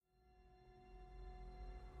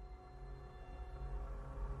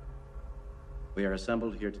We are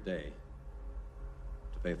assembled here today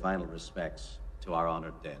to pay final respects to our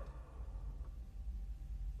honored dead.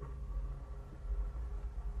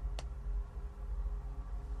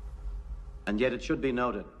 And yet it should be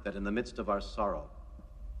noted that in the midst of our sorrow,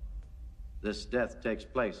 this death takes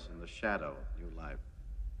place in the shadow of new life,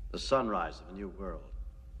 the sunrise of a new world,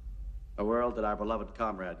 a world that our beloved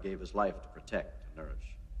comrade gave his life to protect and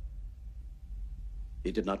nourish.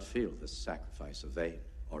 He did not feel this sacrifice a vain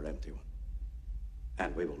or empty one,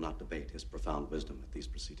 and we will not debate his profound wisdom at these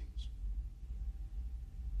proceedings.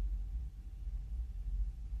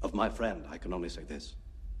 Of my friend, I can only say this.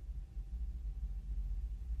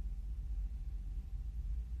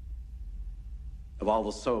 Of all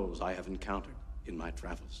the souls I have encountered in my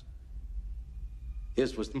travels,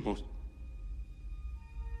 his was the most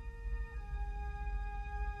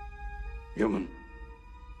human.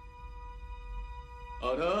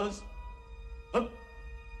 Others. Up.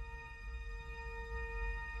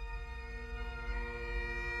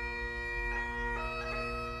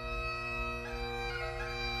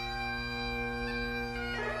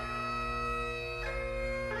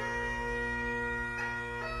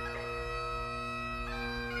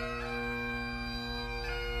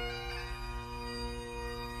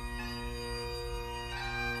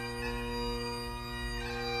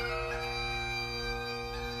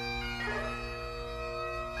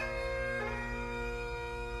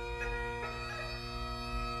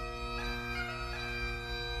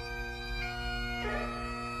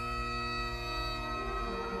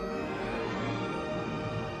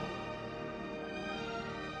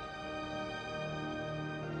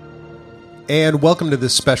 And welcome to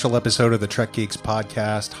this special episode of the Trek Geeks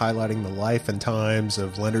podcast, highlighting the life and times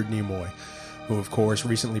of Leonard Nimoy, who, of course,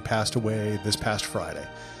 recently passed away this past Friday.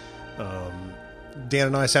 Dan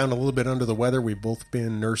and I sound a little bit under the weather. We've both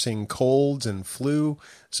been nursing colds and flu,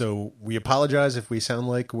 so we apologize if we sound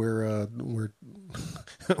like we're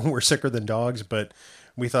we're sicker than dogs, but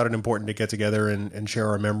we thought it important to get together and share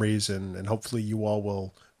our memories, and hopefully you all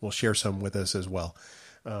will share some with us as well.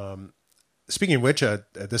 Speaking of which,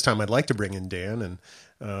 at this time, I'd like to bring in Dan.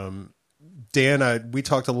 And Dan, we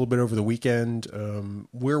talked a little bit over the weekend.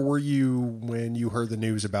 Where were you when you heard the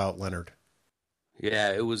news about Leonard?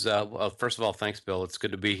 Yeah, it was, well, first of all, thanks, Bill. It's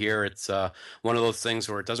good to be here. It's one of those things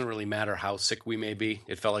where it doesn't really matter how sick we may be.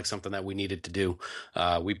 It felt like something that we needed to do.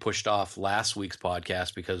 We pushed off last week's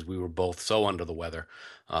podcast because we were both so under the weather.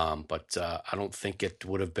 But I don't think it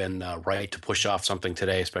would have been right to push off something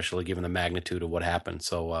today, especially given the magnitude of what happened.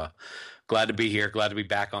 So glad to be here. Glad to be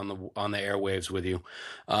back on the airwaves with you.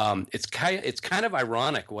 It's kind of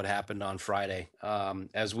ironic what happened on Friday.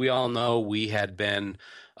 As we all know, we had been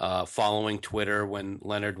following Twitter when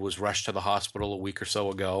Leonard was rushed to the hospital a week or so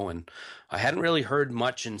ago, and I hadn't really heard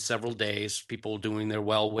much in several days. People doing their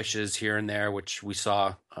well wishes here and there, which we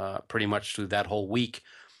saw pretty much through that whole week.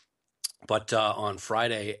 But on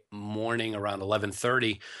Friday morning around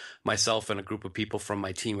 11:30, myself and a group of people from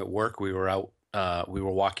my team at work, we were out. We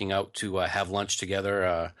were walking out to have lunch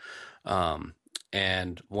together,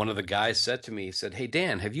 and one of the guys said to me, he said, "Hey,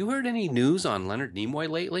 Dan, have you heard any news on Leonard Nimoy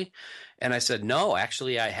lately?" And I said, "No,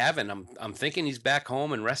 actually, I haven't. I'm thinking he's back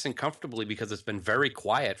home and resting comfortably because it's been very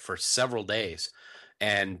quiet for several days."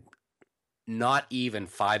 And not even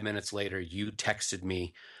 5 minutes later, you texted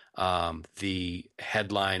me the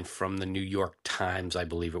headline from the New York Times, I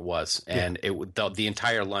believe it was. And the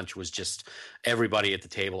entire lunch was just everybody at the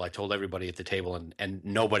table. I told everybody at the table, and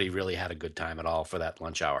nobody really had a good time at all for that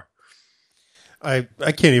lunch hour. I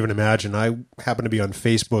can't even imagine. I happened to be on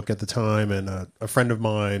Facebook at the time, and a friend of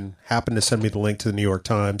mine happened to send me the link to the New York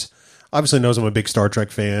Times. Obviously knows I'm a big Star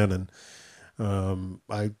Trek fan, and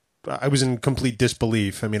I was in complete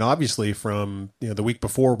disbelief. I mean, obviously from the week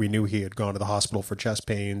before, we knew he had gone to the hospital for chest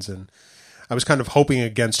pains, and I was kind of hoping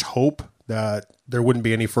against hope that there wouldn't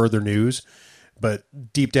be any further news. But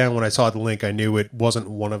deep down, when I saw the link, I knew it wasn't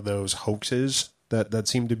one of those hoaxes that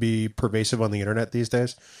seem to be pervasive on the internet these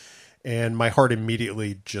days. And my heart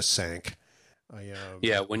immediately just sank.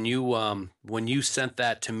 Yeah, when you sent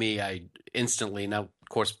that to me, I instantly, now of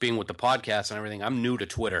course being with the podcast and everything, I'm new to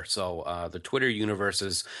Twitter, so the Twitter universe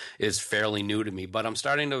is fairly new to me. But I'm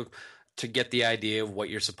starting to get the idea of what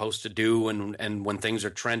you're supposed to do and when things are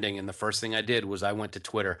trending. And the first thing I did was I went to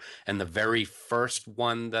Twitter, and the very first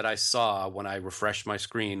one that I saw when I refreshed my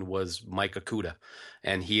screen was Mike Okuda,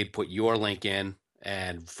 and he had put your link in,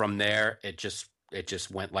 and from there it just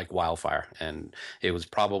went like wildfire. And it was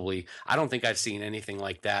probably, I don't think I've seen anything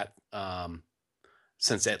like that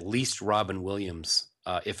since at least Robin Williams,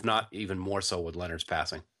 if not even more so with Leonard's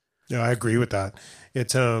passing. Yeah, I agree with that.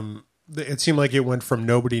 It seemed like it went from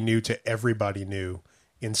nobody knew to everybody knew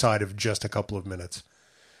inside of just a couple of minutes.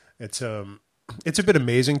 It's a bit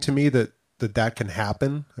amazing to me that can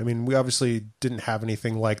happen. I mean, we obviously didn't have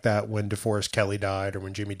anything like that when DeForest Kelley died or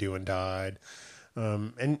when Jimmy Doohan died.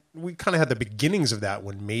 And we kind of had the beginnings of that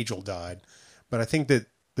when Majel died. But I think that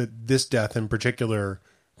this death in particular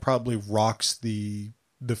probably rocks the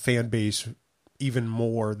fan base even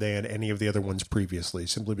more than any of the other ones previously,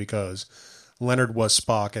 simply because Leonard was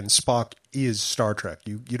Spock and Spock is Star Trek.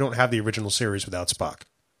 You don't have the original series without Spock.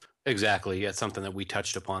 Exactly. Yeah, something that we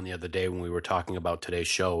touched upon the other day when we were talking about today's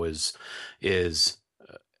show is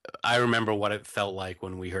I remember what it felt like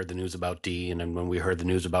when we heard the news about Dee and then when we heard the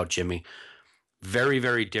news about Jimmy. Very,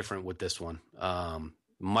 very different with this one.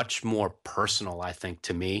 Much more personal, I think,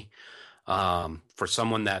 to me. For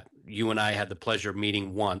someone that you and I had the pleasure of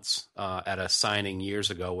meeting once at a signing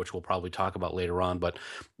years ago, which we'll probably talk about later on, but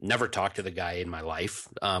never talked to the guy in my life.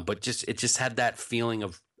 But it just had that feeling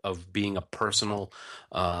of being a personal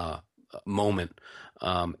moment.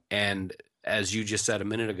 And as you just said a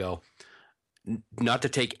minute ago, not to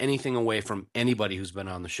take anything away from anybody who's been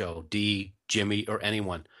on the show, Dee, Jimmy, or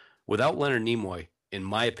anyone, without Leonard Nimoy, in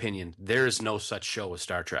my opinion, there is no such show as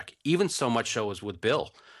Star Trek. Even so much so as with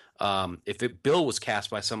Bill. If Bill was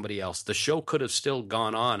cast by somebody else, the show could have still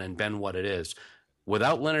gone on and been what it is.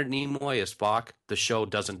 Without Leonard Nimoy as Spock, the show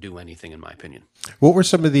doesn't do anything, in my opinion. What were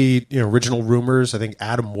some of the original rumors? I think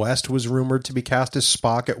Adam West was rumored to be cast as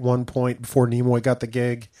Spock at one point before Nimoy got the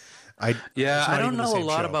gig. I don't know a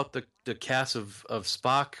lot about the cast of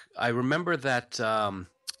Spock. I remember that,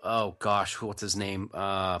 what's his name?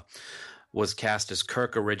 Was cast as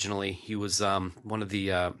Kirk originally. He was one of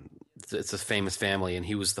the, it's a famous family, and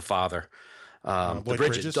he was the father.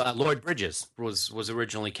 Lloyd Bridges was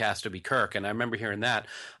originally cast to be Kirk, and I remember hearing that.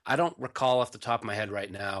 I don't recall off the top of my head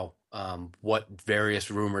right now what various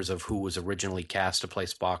rumors of who was originally cast to play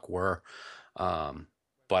Spock were,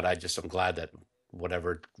 but I'm glad that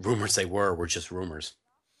whatever rumors they were just rumors.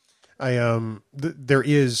 There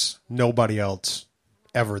is nobody else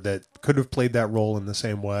ever that could have played that role in the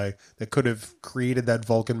same way, that could have created that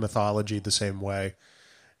Vulcan mythology the same way.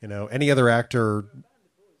 Any other actor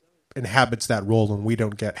inhabits that role, and we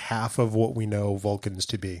don't get half of what we know Vulcans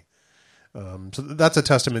to be. So that's a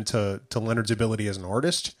testament to Leonard's ability as an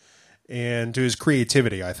artist and to his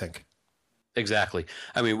creativity, I think. Exactly.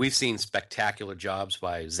 I mean, we've seen spectacular jobs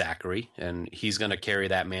by Zachary, and he's going to carry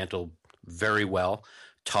that mantle very well.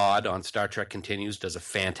 Todd on Star Trek Continues does a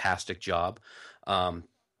fantastic job,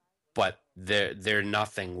 but they're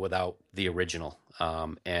nothing without the original.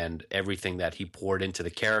 And everything that he poured into the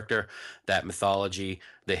character, that mythology,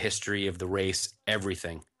 the history of the race,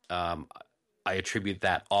 everything. I attribute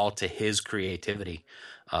that all to his creativity,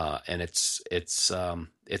 and it's a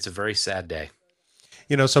very sad day.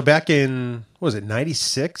 So back in, what was it,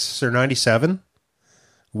 96 or 97?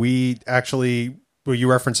 We actually,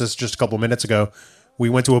 you referenced this just a couple of minutes ago, we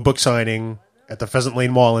went to a book signing at the Pheasant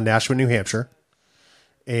Lane Mall in Nashua, New Hampshire,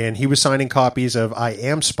 and he was signing copies of I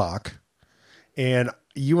Am Spock, and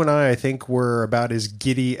you and I think, were about as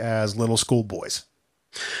giddy as little schoolboys.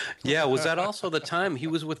 Yeah, was that also the time he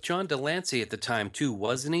was with John Delancey at the time too,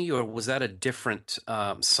 wasn't he? Or was that a different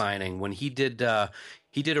signing when he did a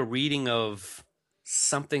reading of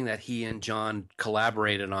something that he and John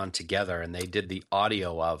collaborated on together, and they did the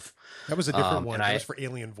audio of? That was a different one. That was for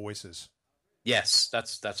Alien Voices. Yes,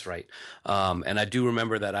 that's right. And I do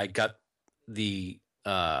remember that I got the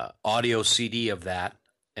audio CD of that,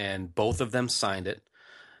 and both of them signed it.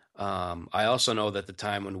 I also know that the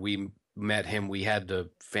time when we met him, we had the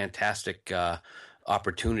fantastic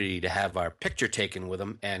opportunity to have our picture taken with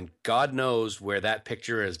him, and God knows where that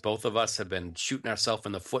picture is. Both of us have been shooting ourselves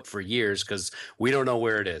in the foot for years because we don't know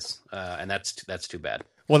where it is, and that's too bad.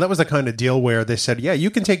 Well, that was the kind of deal where they said, yeah,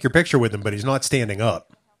 you can take your picture with him, but he's not standing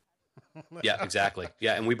up. Yeah, exactly.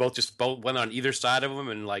 Yeah, and we both went on either side of him,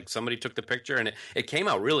 and like somebody took the picture, and it came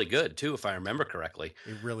out really good too, if I remember correctly.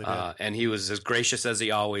 It really did. And he was as gracious as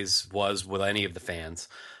he always was with any of the fans.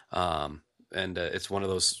 And it's one of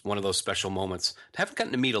those special moments. I haven't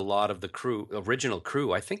gotten to meet a lot of the original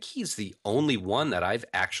crew. I think he's the only one that I've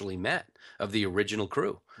actually met of the original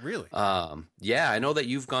crew. Really? Yeah, I know that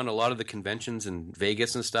you've gone to a lot of the conventions in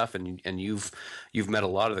Vegas and stuff, and you've met a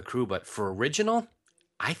lot of the crew. But for original,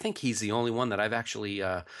 I think he's the only one that I've actually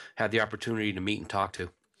had the opportunity to meet and talk to.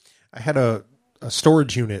 I had a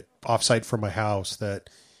storage unit offsite from my house that,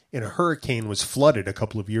 in a hurricane, was flooded a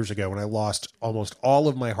couple of years ago, and I lost almost all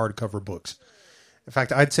of my hardcover books. In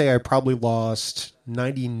fact, I'd say I probably lost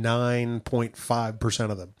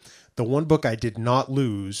 99.5% of them. The one book I did not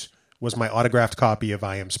lose was my autographed copy of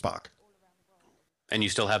I Am Spock. And you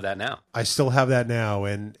still have that now. I still have that now,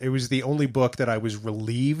 and it was the only book that I was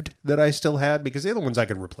relieved that I still had, because the other ones I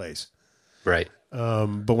could replace. Right.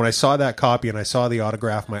 But when I saw that copy and I saw the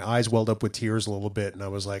autograph, my eyes welled up with tears a little bit, and I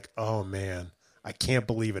was like, oh man, I can't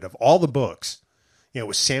believe it. Of all the books, it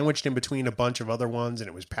was sandwiched in between a bunch of other ones, and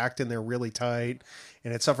it was packed in there really tight,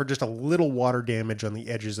 and it suffered just a little water damage on the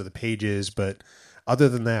edges of the pages, but other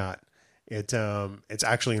than that, it's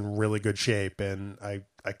actually in really good shape, and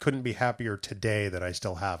I couldn't be happier today that I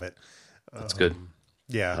still have it. That's good.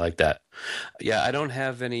 Yeah. I like that. Yeah, I don't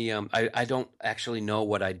have any, I don't actually know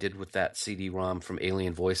what I did with that CD-ROM from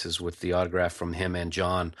Alien Voices with the autograph from him and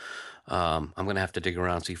John. I'm going to have to dig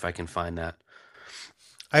around, see if I can find that.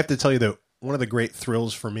 I have to tell you that one of the great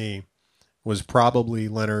thrills for me was probably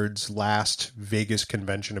Leonard's last Vegas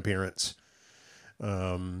convention appearance.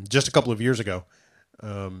 Just a couple of years ago.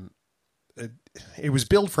 It was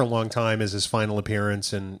billed for a long time as his final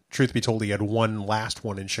appearance, and truth be told, he had one last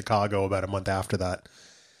one in Chicago about a month after that.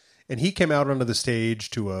 And he came out onto the stage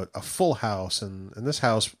to a full house, and this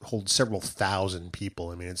house holds several thousand people.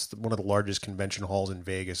 I mean, it's one of the largest convention halls in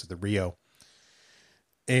Vegas at the Rio.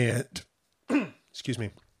 And, excuse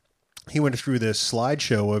me, he went through this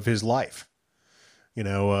slideshow of his life,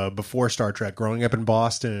 before Star Trek, growing up in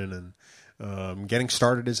Boston, and getting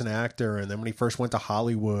started as an actor, and then when he first went to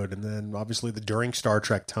Hollywood, and then obviously the during Star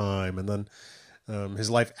Trek time, and then his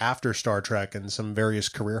life after Star Trek, and some various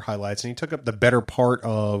career highlights. And he took up the better part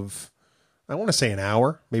of, I want to say, an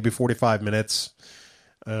hour, maybe 45 minutes,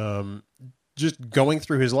 just going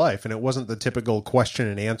through his life. And it wasn't the typical question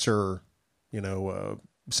and answer,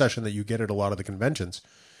 session that you get at a lot of the conventions,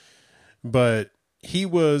 but he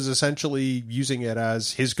was essentially using it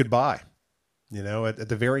as his goodbye. At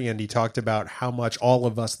the very end, he talked about how much all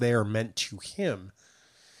of us there meant to him.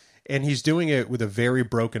 And he's doing it with a very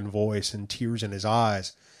broken voice and tears in his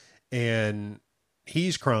eyes. And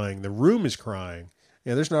he's crying. The room is crying.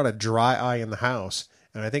 There's not a dry eye in the house.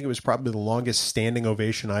 And I think it was probably the longest standing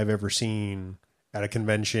ovation I've ever seen at a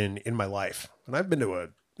convention in my life. And I've been to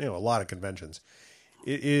a lot of conventions.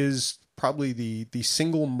 It is probably the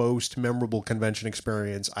single most memorable convention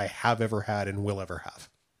experience I have ever had and will ever have.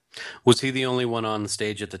 Was he the only one on the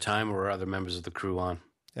stage at the time, or were other members of the crew on?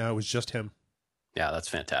 It was just him. Yeah, that's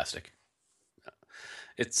fantastic.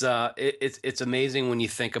 It's amazing when you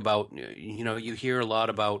think about, you hear a lot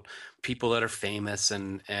about people that are famous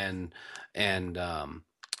and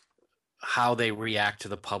how they react to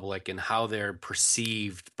the public and how they're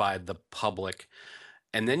perceived by the public.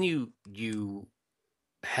 And then you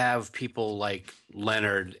have people like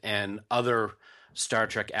Leonard and other Star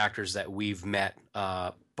Trek actors that we've met,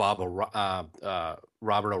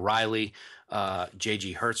 Robert O'Reilly,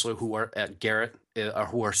 J.G. Hertzler, who are at Garrett,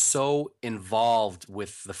 who are so involved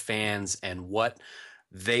with the fans and what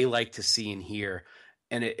they like to see and hear.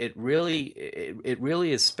 And it really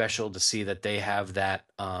is special to see that they have that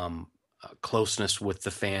closeness with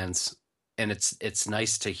the fans. And it's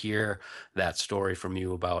nice to hear that story from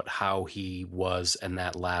you about how he was in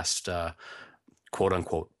that last quote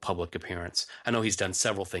unquote public appearance. I know he's done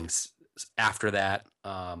several things after that.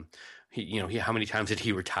 How many times did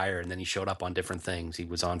he retire? And then he showed up on different things. He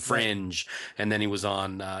was on Fringe, and then he was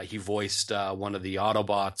on, he voiced one of the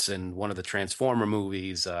Autobots in one of the Transformer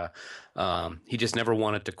movies. He just never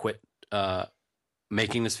wanted to quit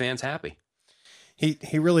making his fans happy.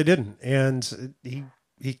 He really didn't. And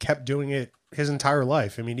he kept doing it his entire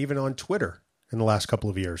life. I mean, even on Twitter in the last couple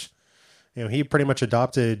of years, he pretty much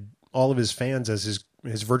adopted all of his fans as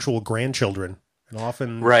his virtual grandchildren, and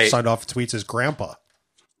often signed off tweets as grandpa.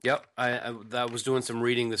 Yep. I was doing some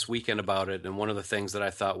reading this weekend about it, and one of the things that I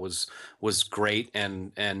thought was great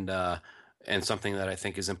and something that I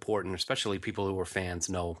think is important, especially people who are fans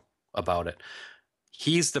know about it.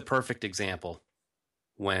 He's the perfect example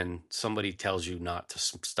when somebody tells you not to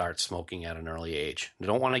start smoking at an early age. I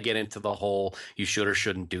don't want to get into the whole you should or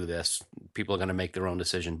shouldn't do this. People are going to make their own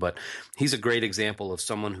decision. But he's a great example of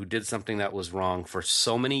someone who did something that was wrong for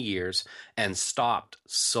so many years and stopped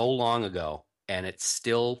so long ago. And it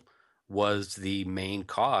still was the main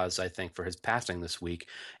cause, I think, for his passing this week.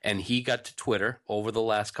 And he got to Twitter over the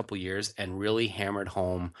last couple of years and really hammered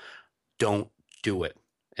home, don't do it.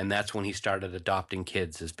 And that's when he started adopting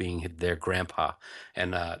kids as being their grandpa.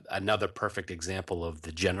 And another perfect example of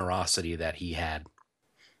the generosity that he had.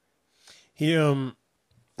 He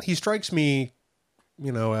strikes me,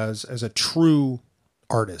 as a true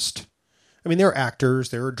artist. I mean, there are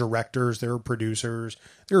actors, there are directors, there are producers,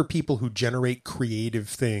 there are people who generate creative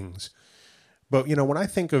things. But, when I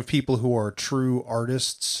think of people who are true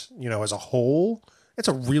artists, as a whole, it's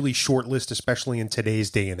a really short list, especially in today's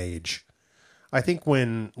day and age. I think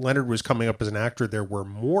when Leonard was coming up as an actor, there were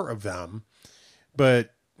more of them,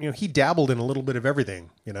 but he dabbled in a little bit of everything.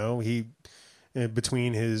 He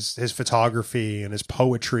between his photography and his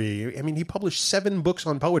poetry. I mean, he published 7 books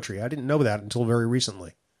on poetry. I didn't know that until very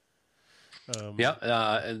recently.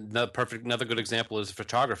 Another good example is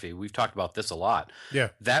photography. We've talked about this a lot. Yeah.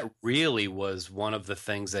 That really was one of the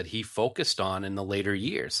things that he focused on in the later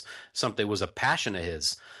years. Something was a passion of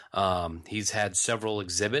his. He's had several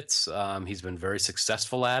exhibits. He's been very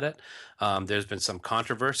successful at it. There's been some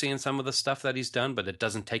controversy in some of the stuff that he's done, but it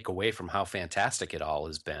doesn't take away from how fantastic it all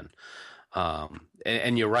has been.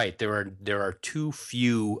 And you're right. There are too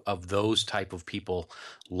few of those type of people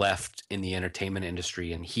left in the entertainment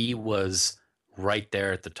industry, and he was right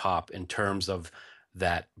there at the top in terms of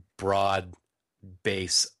that broad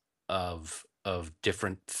base of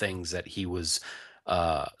different things that he was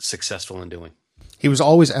successful in doing. He was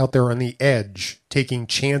always out there on the edge, taking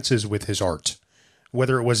chances with his art,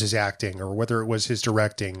 whether it was his acting or whether it was his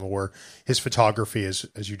directing or his photography,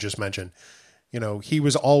 as you just mentioned. He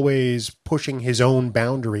was always pushing his own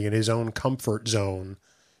boundary and his own comfort zone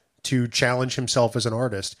to challenge himself as an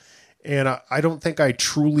artist. And I don't think I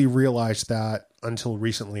truly realized that until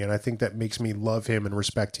recently. And I think that makes me love him and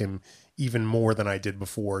respect him even more than I did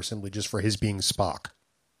before, simply just for his being Spock.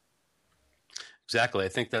 Exactly. I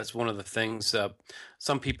think that's one of the things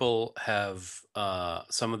some people have,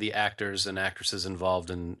 some of the actors and actresses involved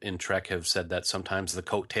in Trek have said that sometimes the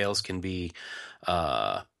coattails can be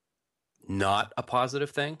not a positive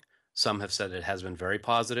thing. Some have said it has been very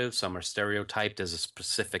positive. Some are stereotyped as a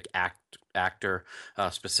specific actor,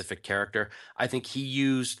 specific character. I think he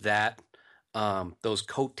used that those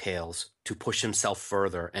coattails to push himself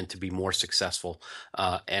further and to be more successful.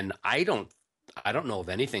 And I don't know of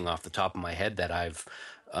anything off the top of my head that I've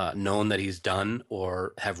known that he's done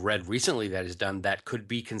or have read recently that he's done that could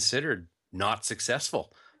be considered not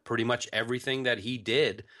successful. Pretty much everything that he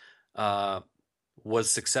did was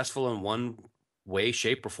successful in one way,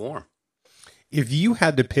 shape, or form. If you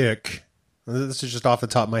had to pick, this is just off the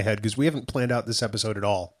top of my head because we haven't planned out this episode at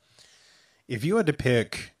all. If you had to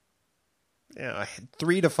pick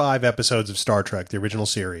 3 to 5 episodes of Star Trek, the original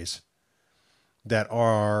series, that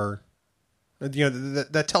are,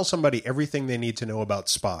 that tell somebody everything they need to know about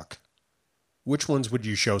Spock, which ones would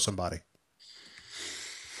you show somebody?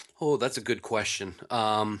 Oh, that's a good question.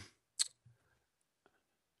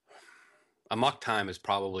 Amok Time is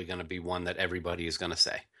probably going to be one that everybody is going to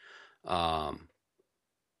say.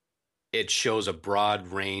 It shows a broad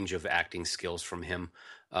range of acting skills from him.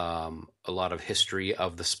 A lot of history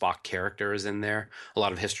of the Spock character is in there. A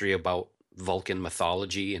lot of history about Vulcan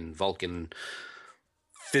mythology and Vulcan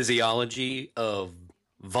physiology of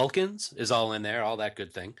Vulcans is all in there. All that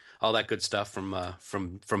good stuff from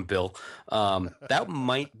Bill. That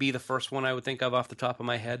might be the first one I would think of off the top of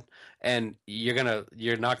my head. And you're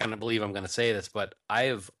not gonna believe I'm gonna say this, but I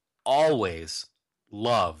have always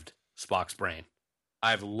loved Spock's brain.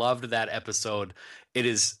 I've loved that episode. It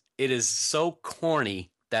is so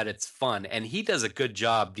corny that it's fun, and he does a good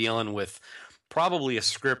job dealing with probably a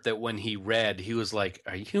script that when he read, he was like,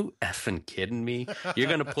 "Are you effing kidding me? You're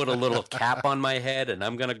going to put a little cap on my head and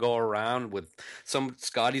I'm going to go around with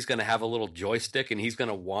Scotty's going to have a little joystick and he's going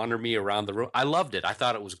to wander me around the room." I loved it. I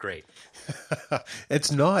thought it was great. It's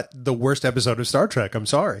not the worst episode of Star Trek. I'm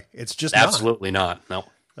sorry. It's just absolutely not. No.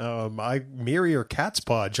 Miri or Cat's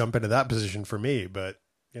Paw jump into that position for me, but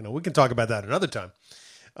we can talk about that another time.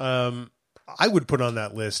 I would put on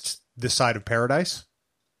that list This Side of Paradise.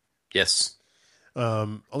 Yes.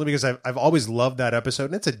 Only because I've always loved that episode,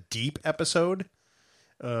 and it's a deep episode.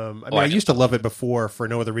 I used to love it before for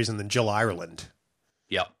no other reason than Jill Ireland.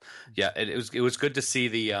 Yeah. It was good to see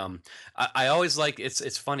the. I always like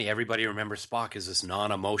it's funny. Everybody remembers Spock as this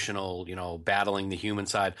non-emotional, battling the human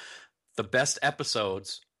side. The best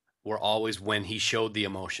episodes were always when he showed the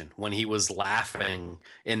emotion, when he was laughing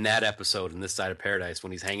in that episode in This Side of Paradise,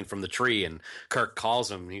 when he's hanging from the tree and Kirk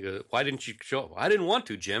calls him and he goes, "Why didn't you show up?" "I didn't want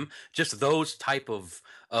to, Jim." Just those type of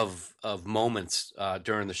moments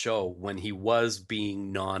during the show when he was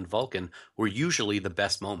being non-Vulcan were usually the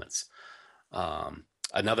best moments.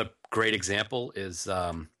 Another great example is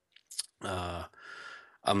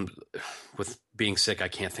with being sick, I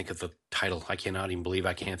can't think of the title. I cannot even believe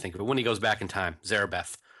I can't think of it. When he goes back in time,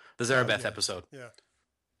 Zarabeth. The Zarabeth episode.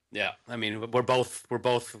 Yeah. I mean, we're both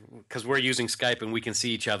because we're using Skype and we can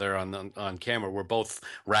see each other on camera. We're both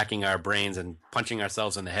racking our brains and punching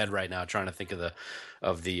ourselves in the head right now, trying to think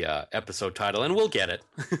of the episode title, and we'll get it.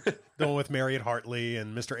 The one with Marion Hartley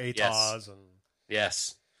and Mr. Atos.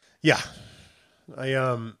 Yes. Yeah.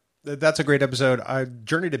 That's a great episode.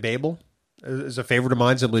 Journey to Babel is a favorite of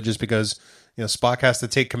mine simply just because, Spock has to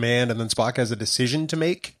take command and then Spock has a decision to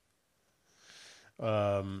make.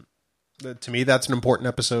 To me, that's an important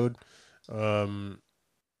episode. All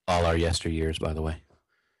our yesteryears, by the way.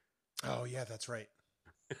 Oh yeah, that's right.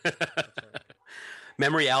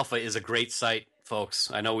 Memory Alpha is a great site,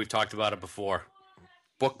 folks. I know we've talked about it before.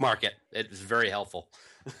 Bookmark it. It's very helpful.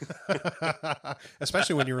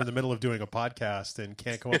 Especially when you're in the middle of doing a podcast and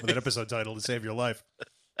can't come up with an episode title to save your life.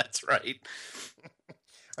 That's right.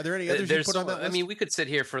 Are there any others you put on that list? I mean, we could sit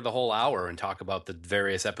here for the whole hour and talk about the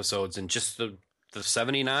various episodes and just the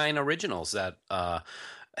 79 originals that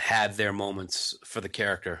had their moments for the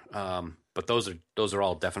character. But those are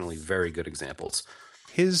all definitely very good examples.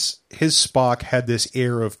 His Spock had this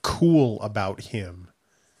air of cool about him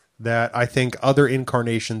that I think other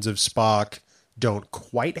incarnations of Spock don't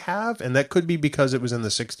quite have, and that could be because it was in the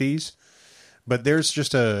 60s. But there's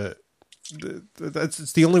just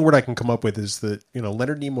it's the only word I can come up with is that,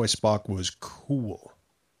 Leonard Nimoy Spock was cool.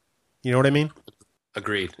 You know what I mean?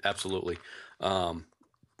 Agreed. Absolutely.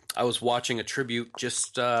 I was watching a tribute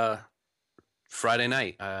just Friday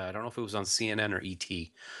night. I don't know if it was on CNN or ET.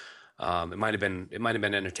 It might have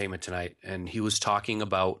been Entertainment Tonight, and he was talking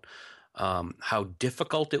about how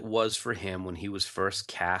difficult it was for him when he was first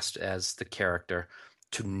cast as the character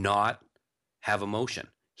to not have emotion.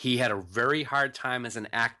 He had a very hard time as an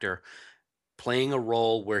actor playing a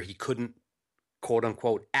role where he couldn't, quote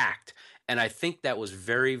unquote, act. And I think that was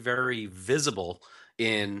very, very visible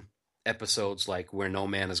in episodes like Where No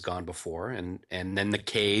Man Has Gone Before, and then The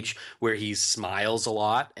Cage, where he smiles a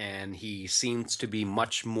lot and he seems to be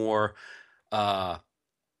much more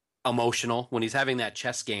emotional when he's having that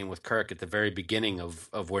chess game with Kirk at the very beginning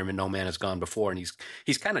of Where No Man Has Gone Before, and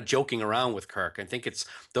he's kind of joking around with Kirk. I think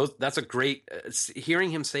that's a great hearing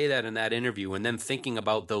him say that in that interview, and then thinking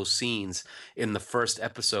about those scenes in the first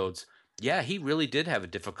episodes. Yeah, he really did have a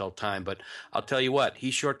difficult time, but I'll tell you what,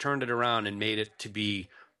 he sure turned it around and made it to be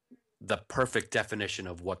the perfect definition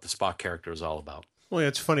of what the Spock character is all about. Well,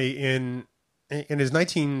 it's funny, in his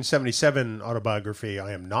 1977 autobiography,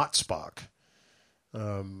 I Am Not Spock,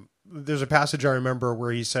 there's a passage I remember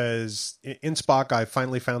where he says, in Spock, I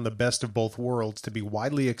finally found the best of both worlds, to be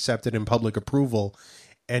widely accepted in public approval,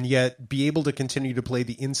 and yet be able to continue to play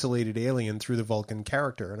the insulated alien through the Vulcan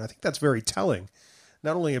character. And I think that's very telling,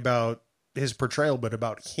 not only about his portrayal, but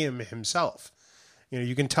about him himself.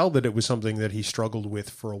 You can tell that it was something that he struggled with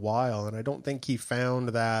for a while, and I don't think he found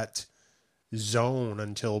that zone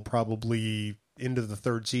until probably into the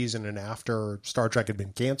third season and after Star Trek had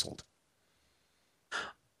been canceled.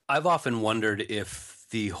 I've often wondered if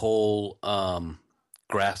the whole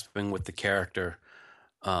grasping with the character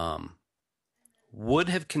would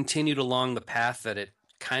have continued along the path that it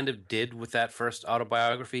kind of did with that first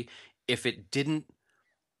autobiography if it didn't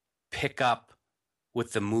pick up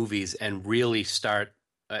with the movies and really start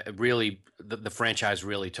the franchise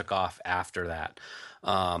really took off after that.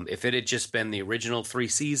 If it had just been the original 3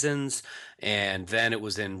 seasons and then it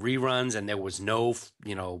was in reruns and there was no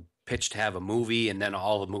pitch to have a movie, and then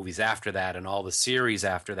all the movies after that and all the series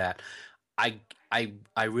after that, I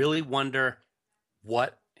really wonder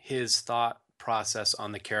what his thought process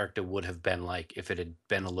on the character would have been like if it had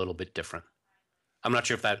been a little bit different. I'm not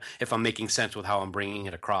sure if I'm making sense with how I'm bringing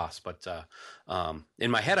it across, but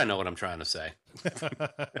in my head, I know what I'm trying to say.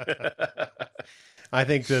 I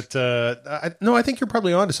think that I think you're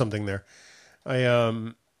probably onto something there.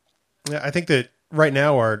 I think that right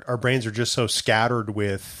now our brains are just so scattered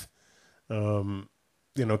with, coming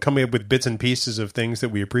up with bits and pieces of things that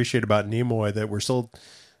we appreciate about Nimoy that we're still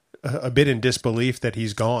a bit in disbelief that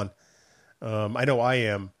he's gone. I know I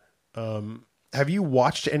am. Have you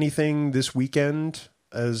watched anything this weekend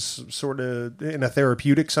as sort of in a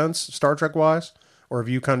therapeutic sense, Star Trek wise, or have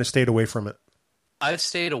you kind of stayed away from it? I've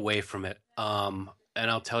stayed away from it. And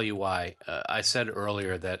I'll tell you why. I said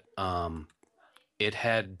earlier that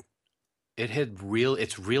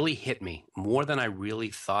it's really hit me more than I really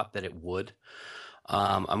thought that it would.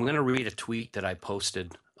 I'm going to read a tweet that I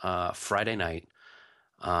posted Friday night.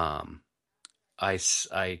 I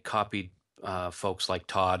copied folks like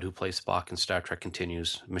Todd, who plays Spock in Star Trek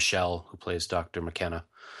Continues, Michelle, who plays Dr. McKenna.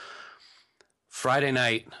 Friday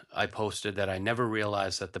night, I posted that I never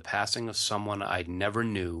realized that the passing of someone I never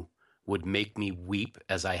knew would make me weep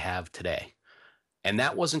as I have today. And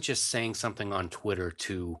that wasn't just saying something on Twitter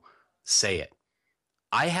to say it.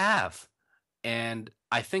 I have. And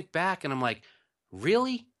I think back and I'm like,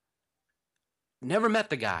 really? Never met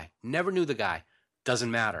the guy. Never knew the guy. Doesn't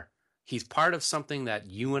matter. He's part of something that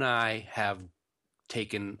you and I have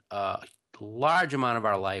taken a large amount of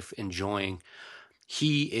our life enjoying.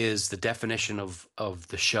 He is the definition of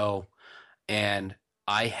the show. And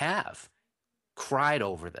I have cried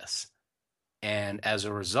over this. And as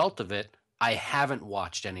a result of it, I haven't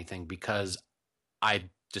watched anything because I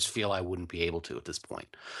just feel I wouldn't be able to at this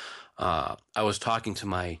point. I was talking to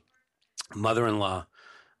my mother-in-law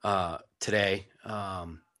today,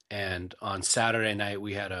 and on Saturday night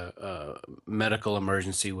we had a medical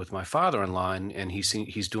emergency with my father-in-law, and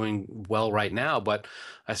he's doing well right now. But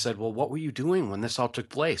I said, "Well, what were you doing when this all took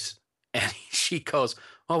place?" And she goes,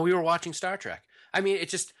 "Oh, we were watching Star Trek." I mean, it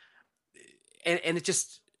just and it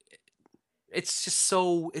just it's just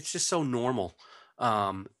so normal.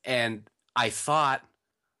 And I thought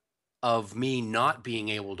of me not being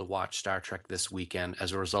able to watch Star Trek this weekend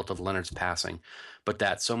as a result of Leonard's passing, but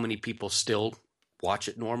that so many people still watch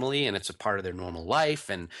it normally, and it's a part of their normal life,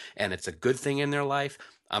 and it's a good thing in their life.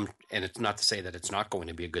 And it's not to say that it's not going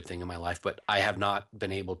to be a good thing in my life, but I have not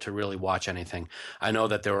been able to really watch anything. I know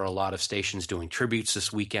that there are a lot of stations doing tributes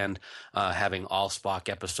this weekend, having all Spock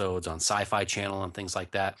episodes on Sci-Fi Channel and things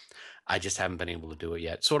like that. I just haven't been able to do it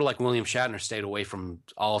yet. Sort of like William Shatner stayed away from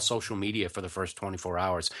all social media for the first 24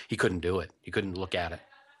 hours. He couldn't do it. He couldn't look at it.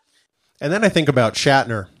 And then I think about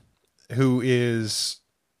Shatner, who is,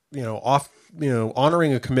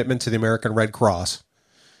 honoring a commitment to the American Red Cross,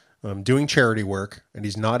 doing charity work, and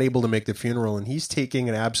he's not able to make the funeral, and he's taking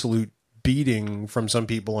an absolute beating from some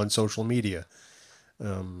people on social media.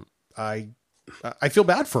 I feel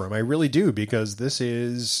bad for him. I really do, because this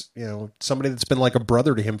is, somebody that's been like a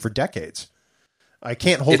brother to him for decades. I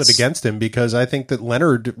can't hold it against him, because I think that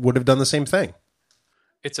Leonard would have done the same thing.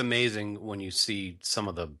 It's amazing when you see some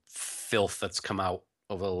of the filth that's come out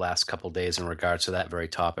over the last couple of days in regards to that very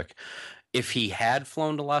topic. If he had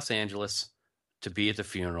flown to Los Angeles to be at the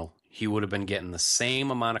funeral, he would have been getting the same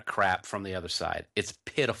amount of crap from the other side. It's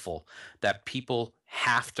pitiful that people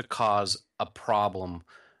have to cause a problem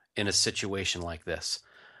in a situation like this.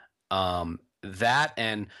 That,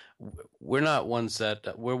 and we're ones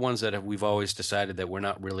that we've always decided that we're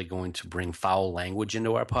not really going to bring foul language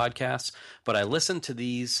into our podcasts. But I listen to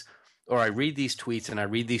these, or I read these tweets, and I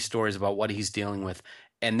read these stories about what he's dealing with.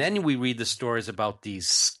 And then we read the stories about these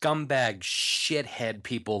scumbag shithead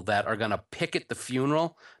people that are going to picket the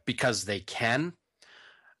funeral because they can.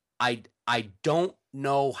 I don't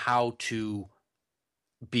know how to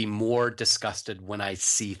be more disgusted when I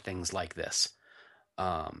see things like this.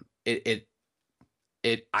 I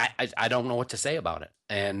don't know what to say about it,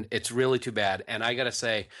 and it's really too bad. And I got to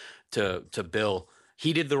say to Bill,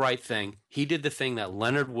 he did the right thing. He did the thing that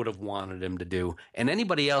Leonard would have wanted him to do. And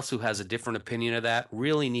anybody else who has a different opinion of that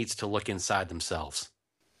really needs to look inside themselves.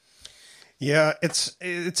 Yeah, it's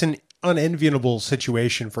an unenviable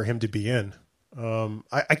situation for him to be in.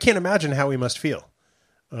 I can't imagine how he must feel.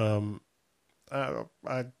 I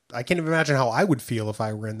can't even imagine how I would feel if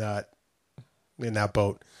I were in that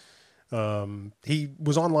boat. He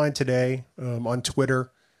was online today, on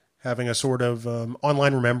Twitter, having a sort of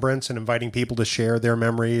online remembrance and inviting people to share their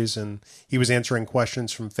memories, and he was answering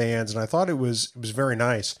questions from fans, and I thought it was very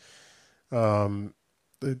nice. I'm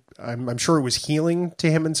sure it was healing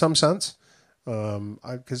to him in some sense,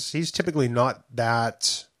 because he's typically not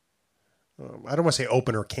that. I don't want to say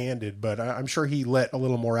open or candid, but I'm sure he let a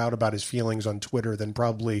little more out about his feelings on Twitter than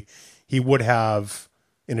probably he would have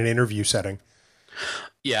in an interview setting.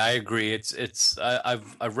 Yeah, I agree.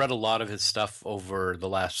 I've read a lot of his stuff over the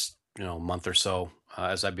last month or so,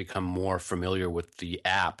 as I become more familiar with the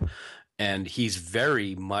app, and he's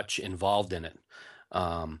very much involved in it.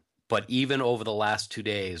 But even over the last 2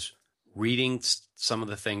 days, reading some of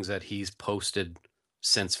the things that he's posted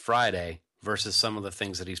since Friday versus some of the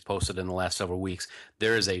things that he's posted in the last several weeks,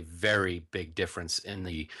 there is a very big difference in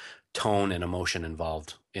the tone and emotion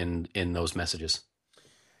involved in those messages.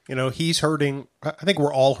 He's hurting. I think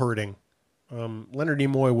we're all hurting. Leonard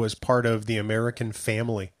Nimoy was part of the American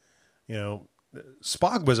family.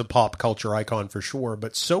 Spock was a pop culture icon for sure,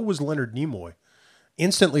 but so was Leonard Nimoy.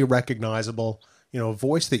 Instantly recognizable, a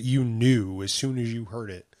voice that you knew as soon as you heard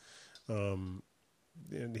it. And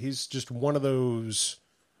he's just one of those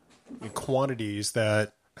quantities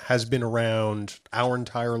that has been around our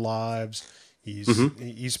entire lives. He's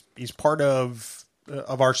part of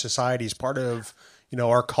our society. He's part of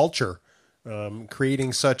our culture,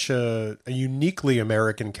 creating such a uniquely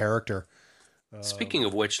American character. Speaking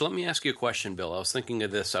of which, let me ask you a question, Bill. I was thinking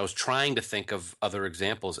of this. I was trying to think of other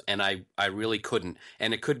examples, and I really couldn't.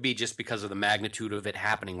 And it could be just because of the magnitude of it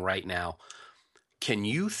happening right now. Can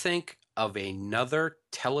you think of another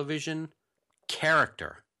television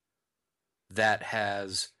character that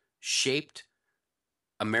has shaped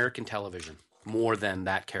American television more than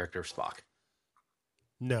that character of Spock?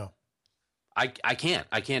 No. I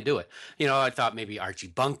can't do it. I thought maybe Archie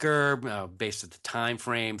Bunker, based at the time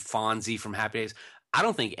frame, Fonzie from Happy Days. I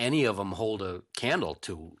don't think any of them hold a candle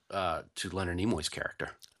to Leonard Nimoy's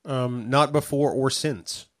character. Not before or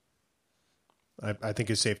since. I think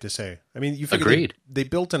it's safe to say. I mean, you figure Agreed. They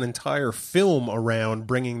built an entire film around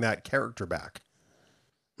bringing that character back.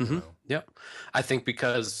 Mm-hmm. Yep. I think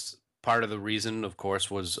because part of the reason, of course,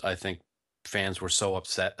 was I think fans were so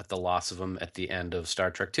upset at the loss of him at the end of Star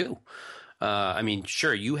Trek II. I mean,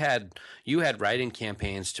 sure, you had writing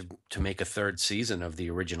campaigns to make a third season of the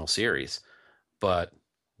original series, but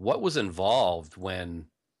what was involved when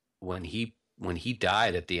he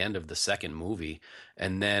died at the end of the second movie,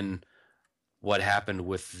 and then what happened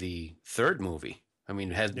with the third movie? I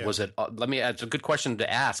mean, was it? It's a good question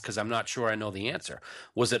to ask because I'm not sure I know the answer.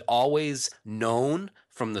 Was it always known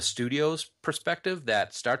from the studio's perspective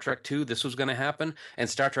that Star Trek II, this was going to happen, and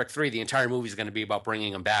Star Trek III, the entire movie is going to be about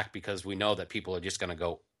bringing him back because we know that people are just going to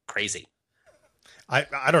go crazy? I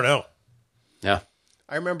don't know. Yeah,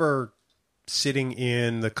 I remember sitting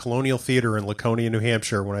in the Colonial Theater in Laconia, New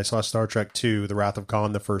Hampshire, when I saw Star Trek II: The Wrath of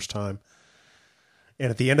Khan the first time. And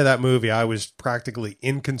at the end of that movie, I was practically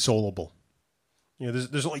inconsolable.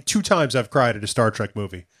 There's only 2 times I've cried at a Star Trek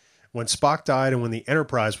movie: when Spock died and when the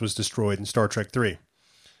Enterprise was destroyed in Star Trek 3.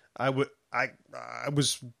 I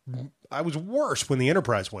was worse when the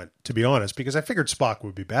Enterprise went, to be honest, because I figured Spock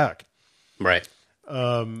would be back. Right.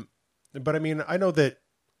 But I mean, I know that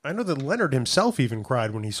Leonard himself even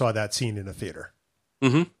cried when he saw that scene in a theater.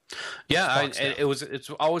 Mm-hmm. Yeah,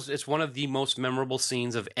 it's one of the most memorable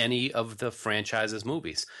scenes of any of the franchise's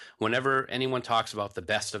movies. Whenever anyone talks about the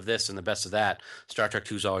best of this and the best of that, Star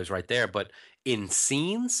Trek II is always right there. But in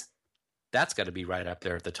scenes, that's got to be right up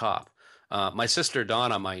there at the top. My sister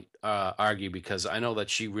Donna might argue because I know that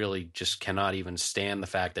she really just cannot even stand the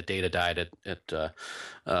fact that Data died at the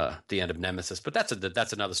end of Nemesis. But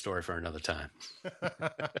that's another story for another time.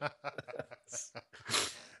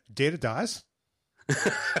 Data dies?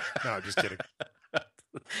 No, I'm just kidding.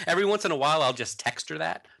 Every once in a while, I'll just text her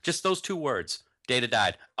that. Just those 2 words. Data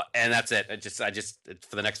died. And that's it. I just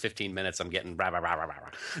for the next 15 minutes, I'm getting rah, rah, rah, rah,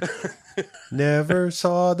 rah. Never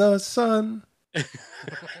saw the sun.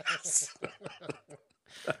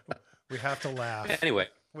 We have to laugh. Anyway.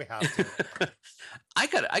 We have to. I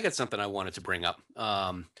got something I wanted to bring up.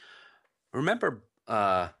 Remember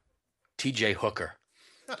T.J. Hooker?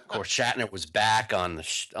 Of course, Shatner was back on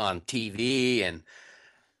TV, and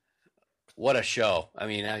what a show! I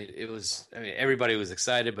mean, everybody was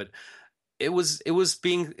excited, but it was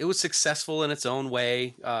successful in its own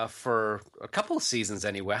way for a couple of seasons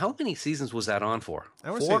anyway. How many seasons was that on for?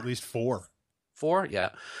 I would say at least 4. 4,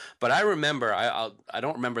 yeah. But I remember, I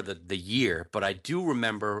don't remember the year, but I do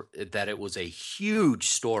remember that it was a huge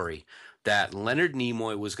story that Leonard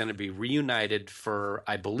Nimoy was going to be reunited for,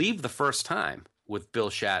 I believe, the first time with Bill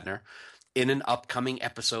Shatner in an upcoming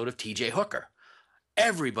episode of T.J. Hooker.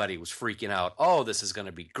 Everybody was freaking out. Oh, this is going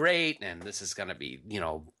to be great, and this is going to be,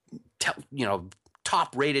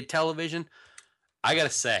 top-rated television. I got to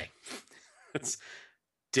say,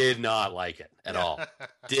 did not like it at all.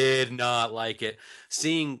 Did not like it.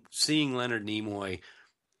 Seeing Leonard Nimoy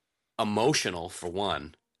emotional, for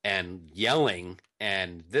one, and yelling,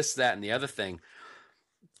 and this, that, and the other thing,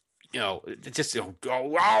 just go,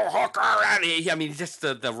 oh, Hooker, I mean, just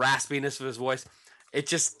the raspiness of his voice. It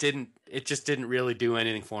just didn't really do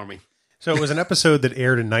anything for me. So it was an episode that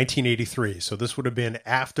aired in 1983. So this would have been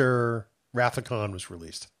after Wrath of Khan was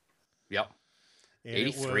released. Yep. And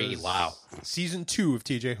 83. Wow. Season 2 of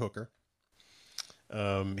T.J. Hooker.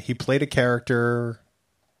 He played a character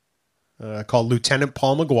called Lieutenant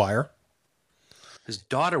Paul McGuire. His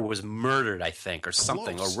daughter was murdered, I think, or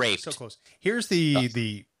something, or raped. So close. Here's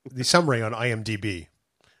the summary on IMDb.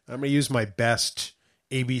 I'm going to use my best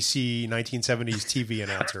ABC 1970s TV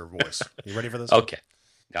announcer voice. You ready for this? Okay.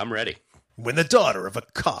 I'm ready. When the daughter of a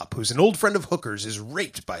cop who's an old friend of Hooker's is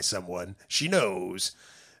raped by someone she knows,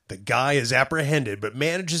 the guy is apprehended but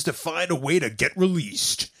manages to find a way to get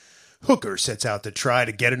released. Hooker sets out to try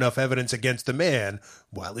to get enough evidence against the man,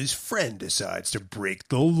 while his friend decides to break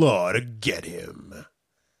the law to get him.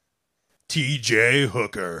 T.J.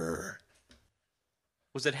 Hooker.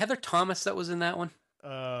 Was it Heather Thomas that was in that one?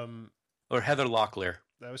 Or Heather Locklear?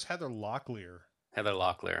 That was Heather Locklear. Heather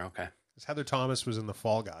Locklear, okay. Heather Thomas was in The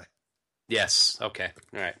Fall Guy. Yes, okay.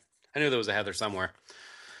 All right. I knew there was a Heather somewhere.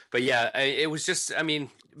 But yeah, it was just, I mean,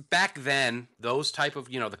 back then, those type of,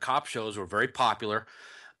 the cop shows were very popular.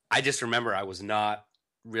 I just remember I was not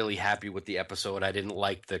really happy with the episode. I didn't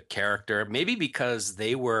like the character, maybe because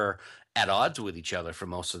they were at odds with each other for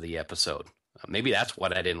most of the episode. Maybe that's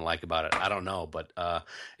what I didn't like about it. I don't know, but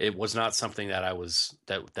it was not something that I was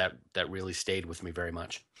that really stayed with me very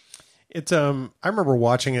much. It's I remember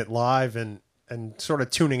watching it live and sort of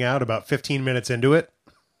tuning out about 15 minutes into it.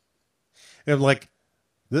 And I'm like,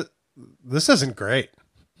 this isn't great.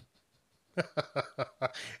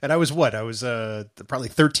 And I was probably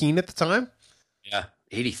 13 at the time. Yeah,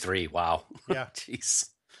 83. Wow. Yeah. Jeez.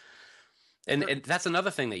 And that's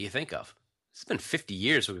another thing that you think of. It's been 50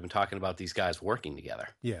 years we've been talking about these guys working together.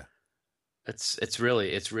 Yeah. It's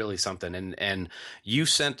really something. And you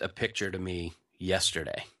sent a picture to me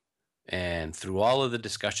yesterday. And through all of the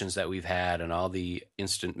discussions that we've had and all the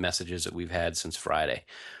instant messages that we've had since Friday,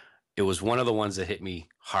 it was one of the ones that hit me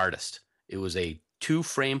hardest. It was a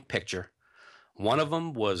 2-frame picture. One of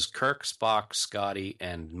them was Kirk, Spock, Scotty,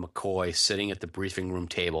 and McCoy sitting at the briefing room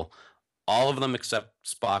table. All of them except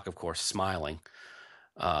Spock, of course, smiling.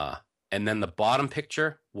 And then the bottom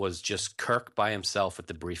picture was just Kirk by himself at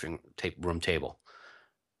the briefing room table.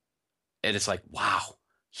 And it's like, wow,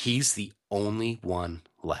 he's the only one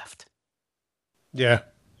left. Yeah.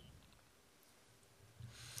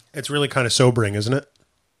 It's really kind of sobering, isn't it?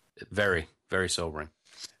 Very, very sobering.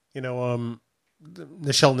 You know,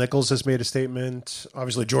 Nichelle Nichols has made a statement.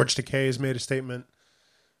 Obviously, George Takei has made a statement.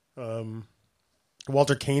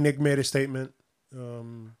 Walter Koenig made a statement.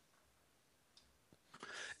 And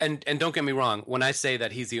don't get me wrong, when I say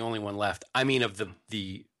that he's the only one left, I mean of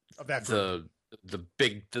the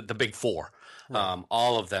big four. Right.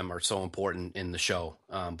 All of them are so important in the show,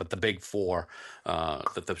 but the big four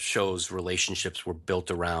that the show's relationships were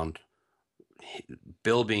built around,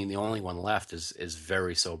 Bill being the only one left is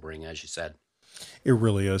very sobering, as you said. It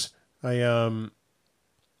really is. I'm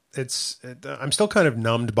still kind of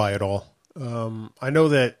numbed by it all. I know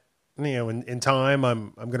that, you know, in time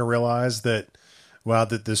I'm going to realize that, wow,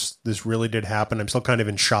 that this really did happen. I'm still kind of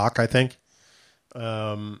in shock, I think.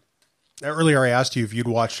 Earlier I asked you if you'd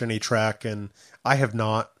watched any Trek, and I have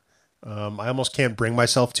not. I almost can't bring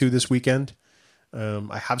myself to this weekend.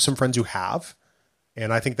 I have some friends who have,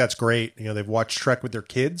 and I think that's great. You know, they've watched Trek with their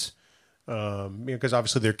kids, because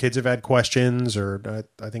obviously their kids have had questions, or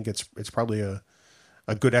I think it's probably a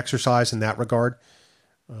good exercise in that regard.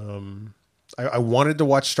 I wanted to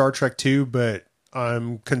watch Star Trek too, but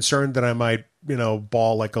I'm concerned that I might, you know,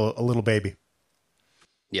 bawl like a little baby.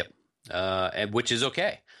 Yep. And which is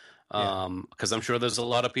okay. Because I'm sure there's a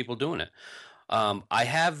lot of people doing it. I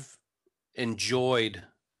have enjoyed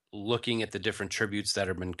looking at the different tributes that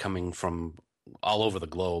have been coming from all over the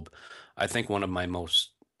globe. I think one of my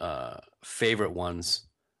most favorite ones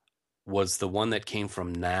was the one that came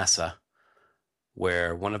from NASA,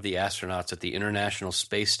 where one of the astronauts at the International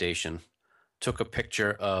Space Station took a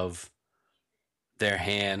picture of their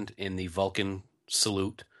hand in the Vulcan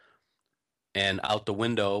salute, and out the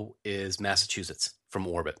window is Massachusetts from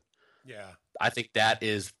orbit. Yeah. I think that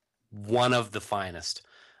is one of the finest.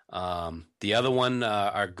 The other one,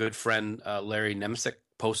 our good friend Larry Nemesic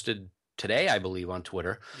posted today, I believe, on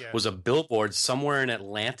Twitter, was a billboard somewhere in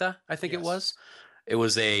Atlanta, I think it was. It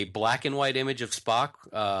was a black and white image of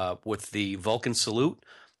Spock with the Vulcan salute,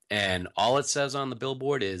 and all it says on the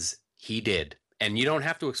billboard is, "He did." And you don't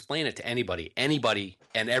have to explain it to anybody. Anybody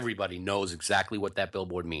and everybody knows exactly what that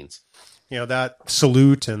billboard means. You know, that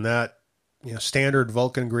salute and that, you know, standard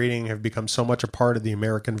Vulcan greeting have become so much a part of the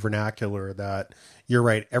American vernacular that you're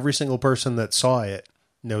right. Every single person that saw it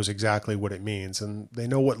knows exactly what it means, and they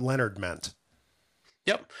know what Leonard meant.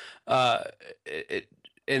 Yep.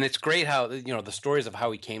 And it's great how, you know, the stories of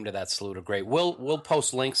how he came to that salute are great. We'll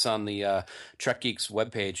post links on the Trek Geeks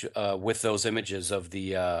webpage with those images of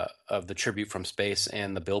the tribute from space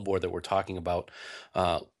and the billboard that we're talking about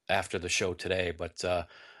after the show today. But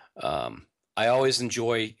I always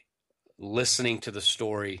enjoy listening to the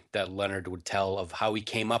story that Leonard would tell of how he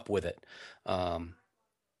came up with it. And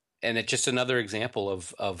it's just another example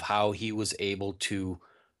of how he was able to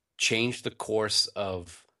change the course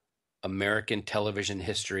of American television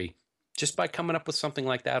history just by coming up with something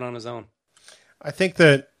like that on his own. I think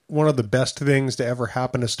that one of the best things to ever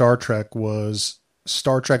happen to Star Trek was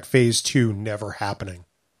Star Trek Phase 2 never happening.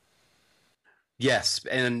 Yes,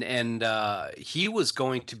 and he was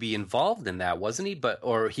going to be involved in that, wasn't he?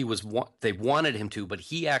 They wanted him to, but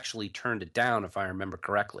he actually turned it down, if I remember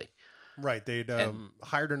correctly. Right, they'd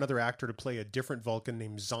hired another actor to play a different Vulcan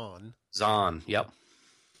named Zahn. Zahn, yep.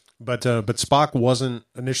 But Spock wasn't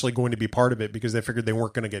initially going to be part of it because they figured they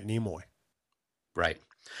weren't going to get Nimoy. Right.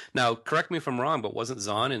 Now, correct me if I'm wrong, but wasn't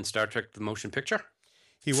Zahn in Star Trek: The Motion Picture?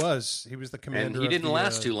 He was the commander. And he didn't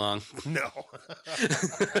last too long. No.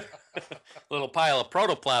 Little pile of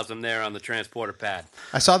protoplasm there on the transporter pad.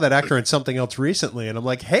 I saw that actor in something else recently, and I'm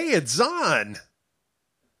like, hey, it's Zahn.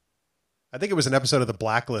 I think it was an episode of The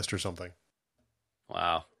Blacklist or something.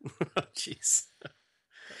 Wow. Jeez.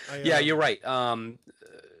 Yeah, you're right.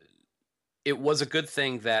 It was a good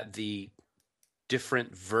thing that the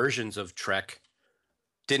different versions of Trek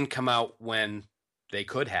didn't come out when they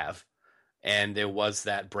could have. And there was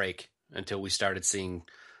that break until we started seeing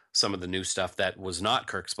some of the new stuff that was not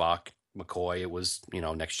Kirk, Spock, McCoy. It was,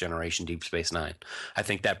 Next Generation, Deep Space Nine. I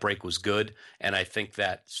think that break was good. And I think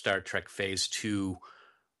that Star Trek Phase 2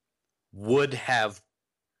 would have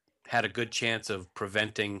had a good chance of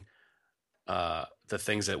preventing the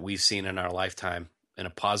things that we've seen in our lifetime in a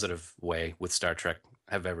positive way with Star Trek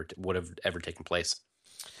would have ever taken place.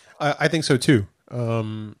 I think so too.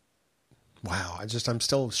 Wow. I'm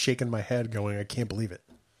still shaking my head going, I can't believe it.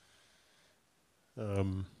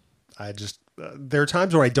 There are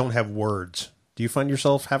times where I don't have words. Do you find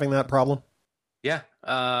yourself having that problem? Yeah.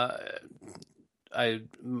 My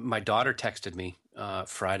daughter texted me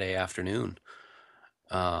Friday afternoon.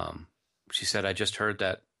 She said, I just heard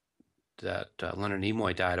that Leonard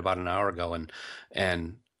Nimoy died about an hour ago.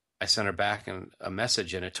 And I sent her back a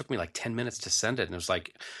message, and it took me like 10 minutes to send it. And it was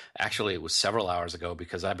like, actually, it was several hours ago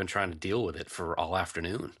because I've been trying to deal with it for all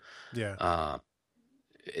afternoon. Yeah.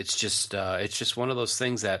 It's just one of those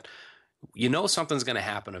things that, something's going to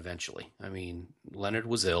happen eventually. I mean, Leonard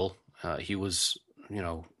was ill. He was,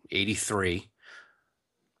 83.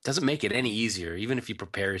 Doesn't make it any easier, even if you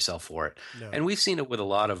prepare yourself for it. No. And we've seen it with a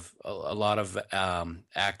lot of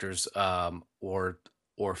actors or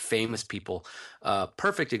famous people.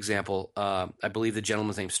 Perfect example. I believe the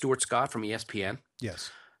gentleman's name Stuart Scott from ESPN.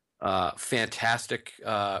 Yes. Fantastic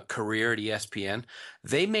career at ESPN.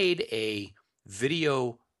 They made a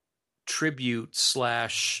video tribute /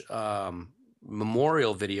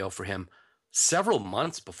 memorial video for him several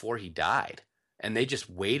months before he died, and they just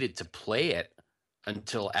waited to play it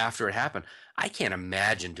until after it happened. I can't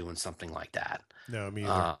imagine doing something like that. No, me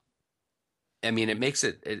either. I mean, it makes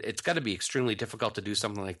it's got to be extremely difficult to do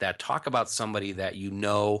something like that. Talk about somebody that you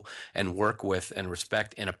know and work with and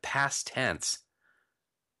respect in a past tense.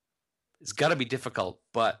 It's got to be difficult,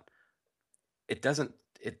 but it's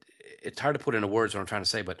hard to put into words what I'm trying to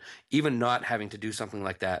say, but even not having to do something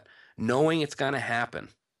like that, knowing it's going to happen,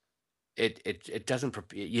 it doesn't,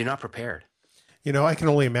 you're not prepared. I can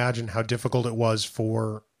only imagine how difficult it was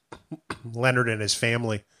for Leonard and his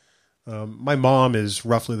family. My mom is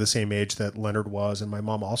roughly the same age that Leonard was, and my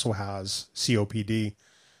mom also has COPD,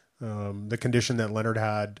 the condition that Leonard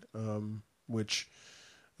had, which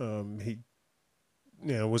he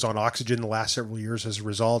was on oxygen the last several years as a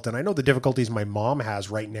result. And I know the difficulties my mom has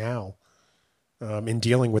right now in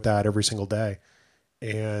dealing with that every single day.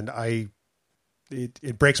 And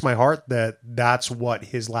it breaks my heart that that's what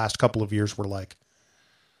his last couple of years were like.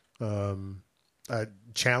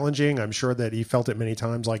 Challenging. I'm sure that he felt it many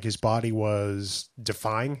times, like his body was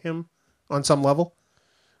defying him on some level.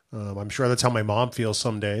 I'm sure that's how my mom feels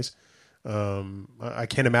some days. I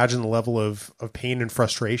can't imagine the level of pain and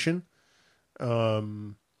frustration.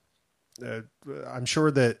 I'm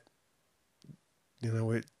sure that,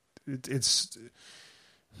 it's,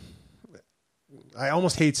 I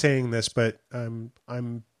almost hate saying this, but I'm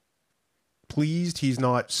pleased he's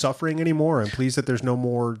not suffering anymore. I'm pleased that there's no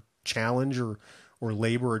more challenge or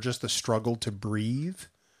labor or just the struggle to breathe.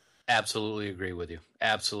 Absolutely agree with you.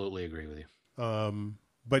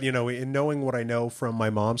 But in knowing what I know from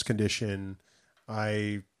my mom's condition,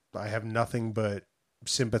 I have nothing but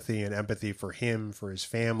sympathy and empathy for him, for his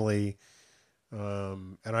family.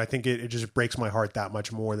 And I think it just breaks my heart that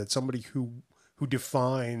much more that somebody who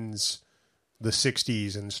defines the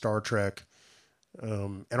 60s and Star Trek,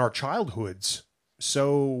 and our childhoods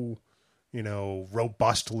so,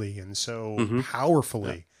 robustly and so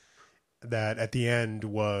powerfully, that at the end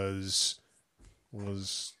was,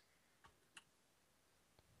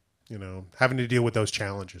 having to deal with those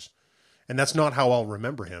challenges. And that's not how I'll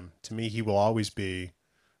remember him. To me, he will always be,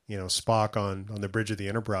 Spock on the bridge of the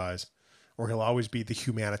Enterprise, or he'll always be the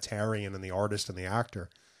humanitarian and the artist and the actor.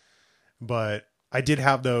 But I did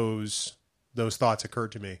have those thoughts occur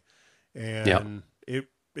to me, and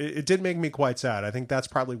it did make me quite sad. I think that's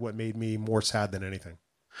probably what made me more sad than anything.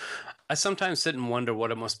 I sometimes sit and wonder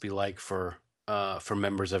what it must be like for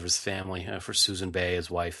members of his family, for Susan Bay, his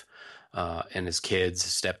wife, and his kids,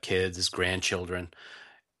 his stepkids, his grandchildren.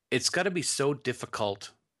 It's got to be so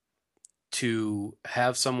difficult to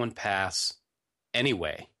have someone pass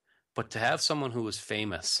anyway, but to have someone who is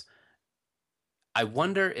famous, I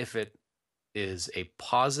wonder if it is a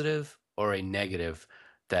positive or a negative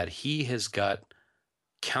that he has got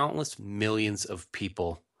countless millions of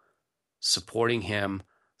people supporting him,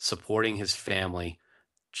 supporting his family,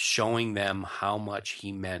 showing them how much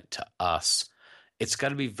he meant to us. It's got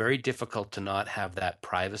to be very difficult to not have that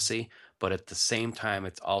privacy, but at the same time,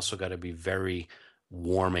 it's also got to be very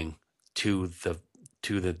warming to the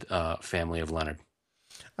family of Leonard.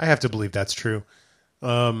 I have to believe that's true.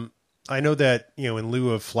 I know that, in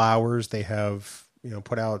lieu of flowers, they have,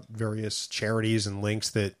 put out various charities and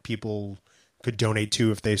links that people could donate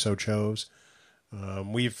to if they so chose.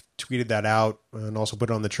 We've tweeted that out and also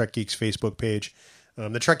put it on the Trek Geeks Facebook page.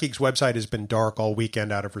 The Trek Geeks website has been dark all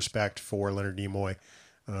weekend out of respect for Leonard Nimoy.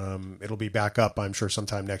 It'll be back up, I'm sure,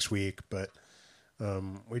 sometime next week, but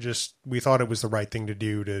we thought it was the right thing to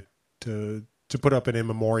do to put up an in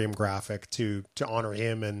memoriam graphic to honor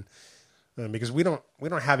him, and because we don't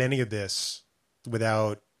have any of this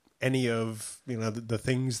without any of the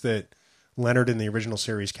things that Leonard in the original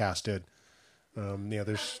series cast did.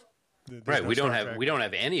 There's right. no We don't Star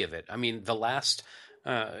have any of it. I mean, the last,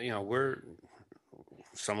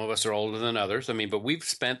 some of us are older than others. I mean, but we've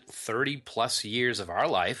spent 30 plus years of our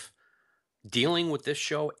life dealing with this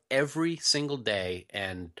show every single day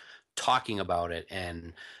and talking about it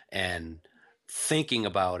and thinking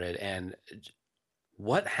about it. And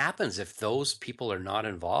what happens if those people are not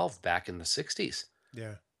involved back in the 60s?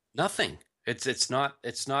 Yeah. Nothing. It's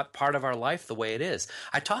not part of our life the way it is.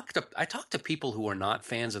 I talk to people who are not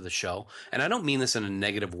fans of the show, and I don't mean this in a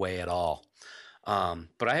negative way at all.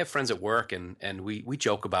 But I have friends at work, and we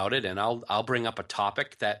joke about it, and I'll bring up a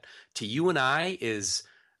topic that to you and I is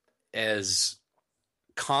as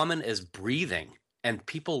common as breathing, and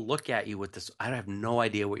people look at you with this, I have no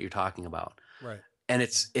idea what you're talking about. Right. And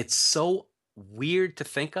it's so weird to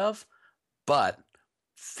think of, but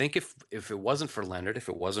think if it wasn't for Leonard, if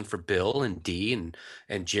it wasn't for Bill and Dee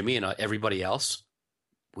and Jimmy and everybody else,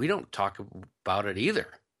 we don't talk about it either,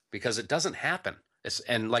 because it doesn't happen.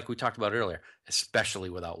 And like we talked about earlier,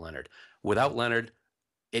 especially without Leonard. Without Leonard,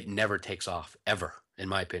 it never takes off, ever, in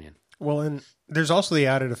my opinion. Well, and there's also the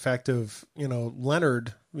added effect of,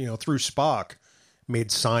 Leonard, through Spock,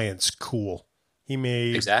 made science cool. He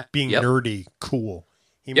made being nerdy cool.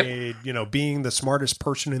 He made, being the smartest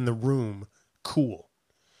person in the room cool.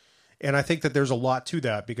 And I think that there's a lot to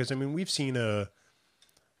that, because, we've seen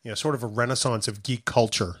sort of a renaissance of geek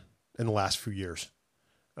culture in the last few years.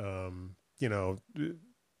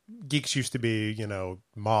 Geeks used to be,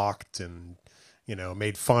 mocked and,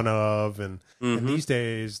 made fun of. And these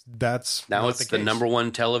days, that's now it's the number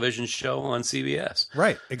one television show on CBS.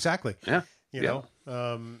 Right. Exactly. Yeah.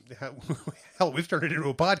 Hell, we've turned it into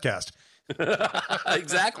a podcast.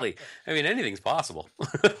 Exactly. Anything's possible.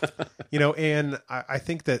 And I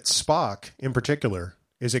think that Spock in particular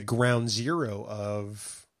is at ground zero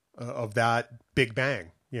of that Big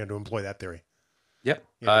Bang, to employ that theory. Yep.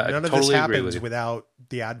 None of totally this happens with without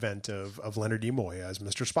the advent of Leonard Nimoy as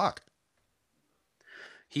Mr. Spock.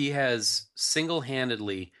 He has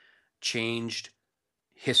single-handedly changed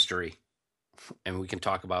history. And we can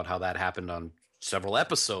talk about how that happened on several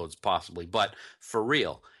episodes, possibly. But for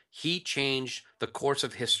real, he changed the course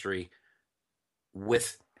of history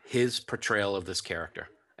with his portrayal of this character.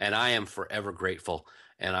 And I am forever grateful.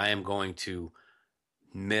 And I am going to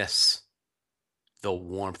miss the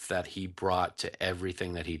warmth that he brought to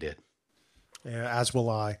everything that he did. Yeah, as will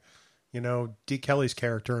I. Dee Kelly's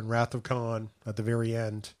character in Wrath of Khan at the very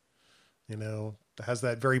end, has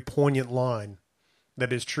that very poignant line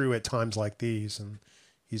that is true at times like these. And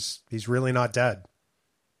he's really not dead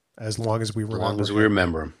as long as we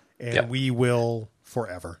remember him. And we will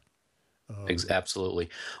forever. Absolutely.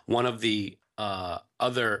 One of the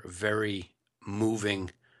other very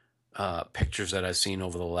moving pictures that I've seen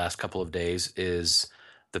over the last couple of days is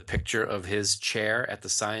the picture of his chair at the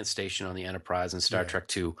science station on the Enterprise in Star Trek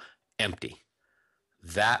II, empty.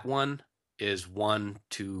 That one is one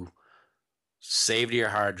to save to your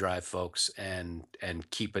hard drive, folks, and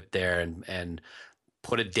keep it there and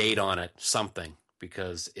put a date on it, something,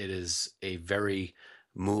 because it is a very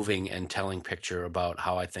moving and telling picture about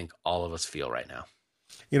how I think all of us feel right now.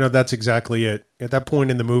 That's exactly it. At that point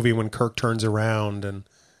in the movie when Kirk turns around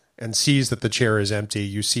and sees that the chair is empty,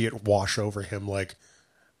 you see it wash over him like,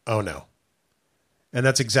 oh no. And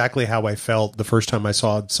that's exactly how I felt the first time I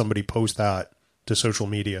saw somebody post that to social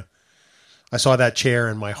media. I saw that chair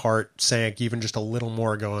and my heart sank even just a little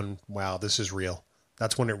more, going, wow, this is real.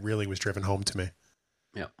 That's when it really was driven home to me.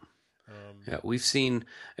 Yeah. We've seen,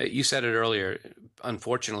 you said it earlier,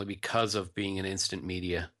 unfortunately, because of being an instant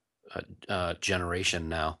media generation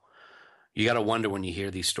now, you got to wonder when you hear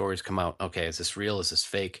these stories come out, okay, is this real? Is this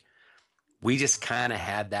fake? we just kind of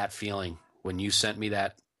had that feeling when you sent me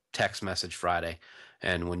that text message Friday,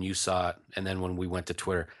 and when you saw it, and then when we went to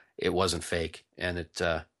Twitter, it wasn't fake, and it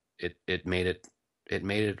made it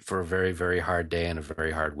for a very, very hard day and a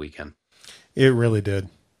very hard weekend. It really did.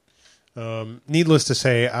 Needless to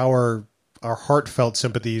say, our heartfelt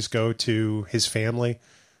sympathies go to his family,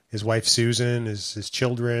 his wife Susan, his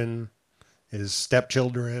children, his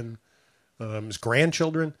stepchildren, his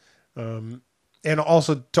grandchildren, and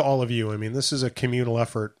also to all of you. I mean, this is a communal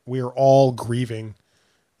effort. We are all grieving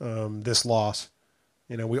this loss.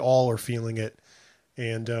 You know, we all are feeling it,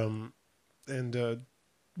 and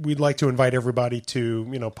we'd like to invite everybody to,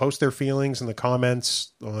 you know, post their feelings in the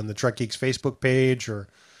comments on the Trek Geeks Facebook page or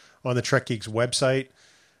on the Trek Geeks website.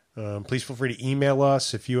 Please feel free to email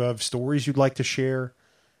us if you have stories you'd like to share,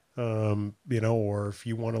 you know, or if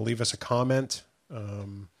you want to leave us a comment.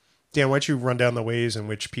 Dan, why don't you run down the ways in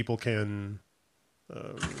which people can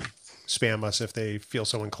spam us if they feel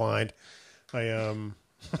so inclined? I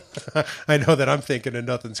know that I'm thinking and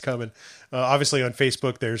nothing's coming. Obviously on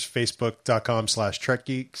Facebook, there's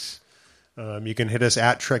facebook.com/TrekGeeks. You can hit us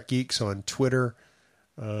at Trek Geeks on Twitter.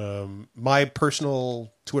 My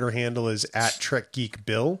personal Twitter handle is at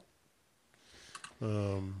TrekGeekBill.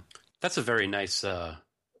 That's a very nice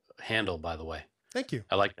handle, by the way. Thank you.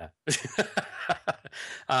 I like that.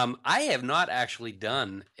 I have not actually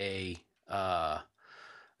done a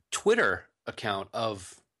Twitter account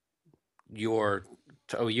of your.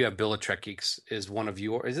 Oh, you have Bill at Trek Geeks is one of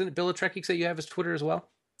your. Isn't it Bill at Trek Geeks that you have as Twitter as well?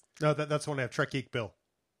 No, that's the one I have. Trek Geek Bill.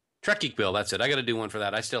 Trek Geek Bill, that's it. I got to do one for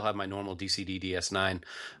that. I still have my normal DCDDS9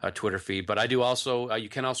 Twitter feed, but I do also, you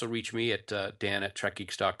can also reach me at Dan at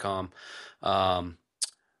TrekGeeks.com.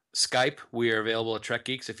 Skype, we are available at Trek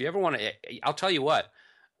Geeks. If you ever want to, I'll tell you what,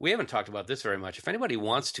 we haven't talked about this very much. If anybody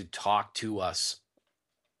wants to talk to us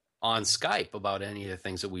on Skype about any of the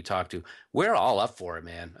things that we talk to, we're all up for it,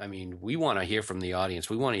 man. I mean, we want to hear from the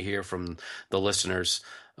audience. We want to hear from the listeners.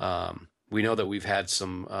 We know that we've had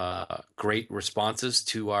some great responses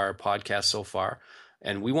to our podcast so far,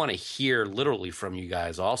 and we want to hear literally from you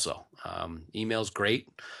guys also. Email's great.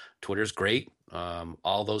 Twitter's great.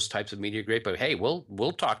 All those types of media are great. But, hey,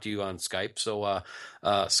 we'll talk to you on Skype. So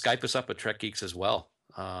Skype us up at Trek Geeks as well.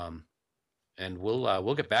 And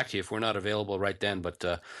we'll get back to you if we're not available right then. But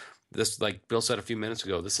this, like Bill said a few minutes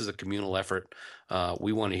ago, this is a communal effort.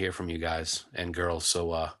 We want to hear from you guys and girls.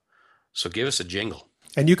 So give us a jingle.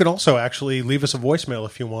 And you can also actually leave us a voicemail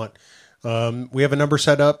if you want. We have a number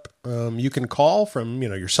set up. You can call from, you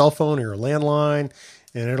know, your cell phone or your landline,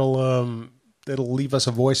 and it'll leave us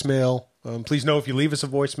a voicemail. Please know if you leave us a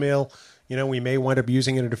voicemail, you know, we may wind up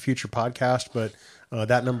using it at a future podcast, but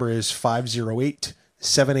that number is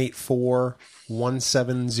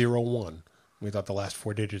 508-784-1701. We thought the last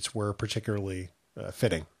four digits were particularly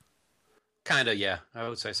fitting. Kind of, yeah. I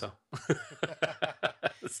would say so.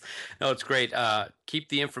 No, it's great. Keep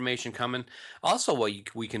the information coming. Also, what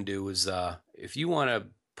we can do is if you want to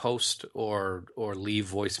post or leave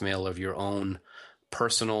voicemail of your own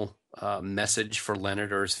personal message for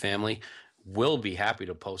Leonard or his family, we'll be happy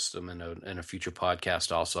to post them in a future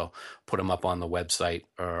podcast also, put them up on the website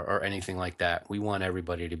or anything like that. We want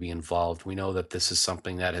everybody to be involved. We know that this is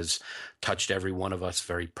something that has touched every one of us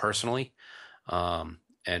very personally.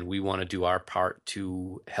 And we want to do our part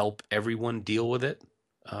to help everyone deal with it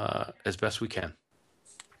as best we can.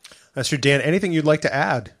 That's your Dan. Anything you'd like to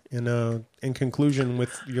add in conclusion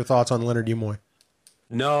with your thoughts on Leonard Nimoy?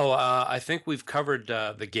 No, I think we've covered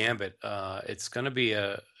the gambit. It's going to be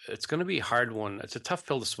a hard one. It's a tough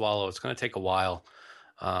pill to swallow. It's going to take a while.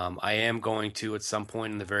 I am going to, at some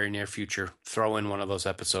point in the very near future, throw in one of those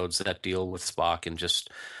episodes that deal with Spock and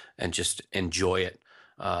just enjoy it.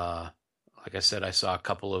 Like I said, I saw a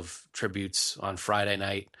couple of tributes on Friday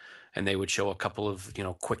night, and they would show a couple of, you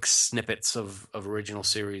know, quick snippets of original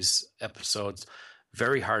series episodes.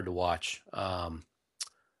 Very hard to watch.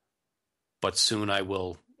 But soon I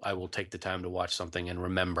will take the time to watch something and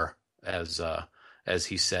remember, as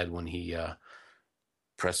he said when he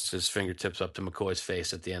pressed his fingertips up to McCoy's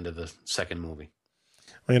face at the end of the second movie.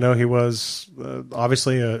 You know, he was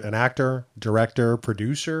obviously an actor, director,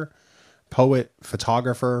 producer, poet,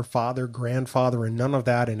 photographer, father, grandfather, and none of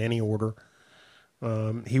that in any order.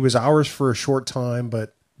 He was ours for a short time,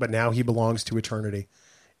 but now he belongs to eternity,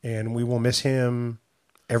 and we will miss him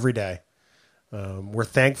every day. We're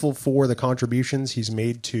thankful for the contributions he's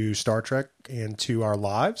made to Star Trek and to our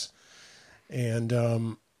lives.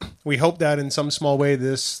 And we hope that in some small way,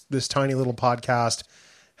 this tiny little podcast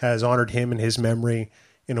has honored him and his memory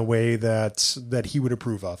in a way that he would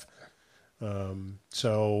approve of.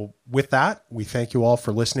 So with that, we thank you all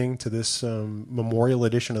for listening to this memorial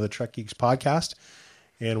edition of the Trek Geeks podcast,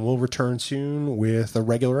 and we'll return soon with a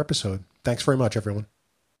regular episode. Thanks very much, everyone.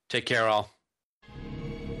 Take care, all.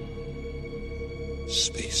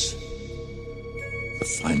 Space. The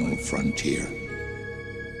final frontier.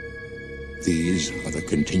 These are the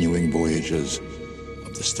continuing voyages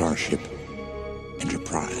of the Starship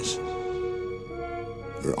Enterprise.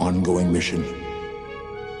 Her ongoing mission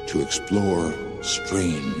to explore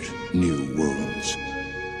strange new worlds,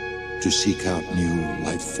 to seek out new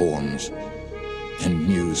life forms and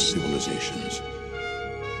new civilizations,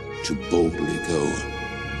 to boldly go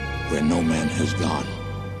where no man has gone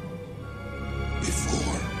before.